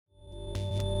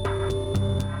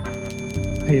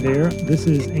Hey there, this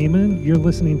is Eamon. You're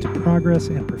listening to Progress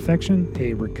and Perfection,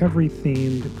 a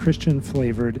recovery-themed,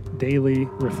 Christian-flavored daily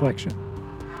reflection.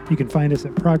 You can find us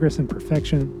at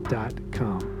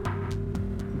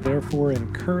progressandperfection.com. Therefore,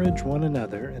 encourage one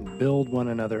another and build one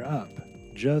another up,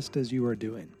 just as you are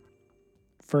doing.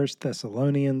 1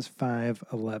 Thessalonians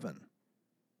 5:11.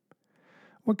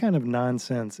 What kind of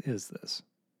nonsense is this?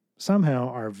 Somehow,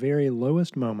 our very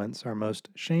lowest moments, our most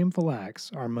shameful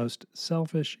acts, our most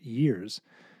selfish years,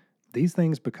 these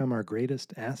things become our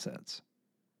greatest assets.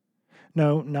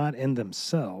 No, not in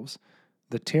themselves.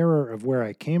 The terror of where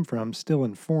I came from still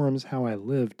informs how I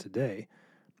live today,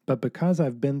 but because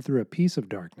I've been through a piece of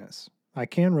darkness, I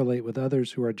can relate with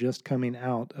others who are just coming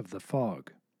out of the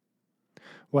fog.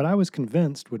 What I was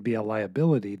convinced would be a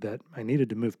liability that I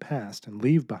needed to move past and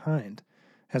leave behind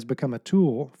has become a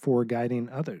tool for guiding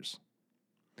others.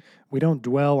 We don't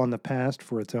dwell on the past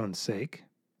for its own sake.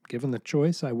 Given the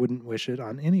choice, I wouldn't wish it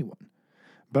on anyone.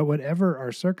 But whatever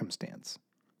our circumstance,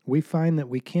 we find that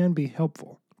we can be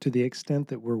helpful to the extent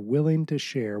that we're willing to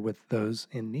share with those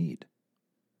in need.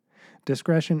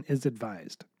 Discretion is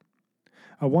advised.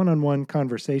 A one-on-one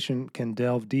conversation can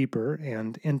delve deeper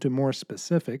and into more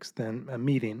specifics than a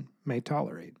meeting may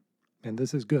tolerate, and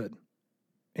this is good.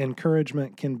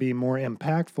 Encouragement can be more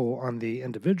impactful on the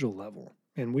individual level,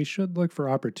 and we should look for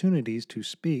opportunities to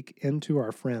speak into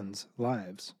our friends'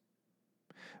 lives.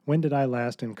 When did I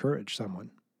last encourage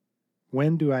someone?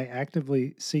 When do I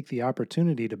actively seek the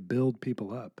opportunity to build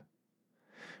people up?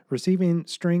 Receiving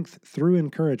strength through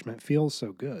encouragement feels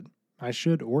so good. I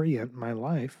should orient my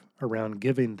life around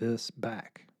giving this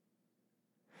back.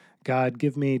 God,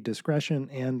 give me discretion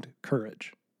and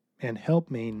courage, and help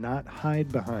me not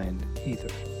hide behind either.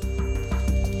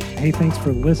 Hey, thanks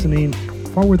for listening.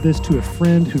 Forward this to a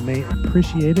friend who may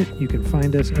appreciate it. You can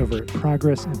find us over at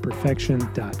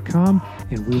progressandperfection.com,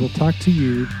 and we will talk to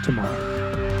you tomorrow.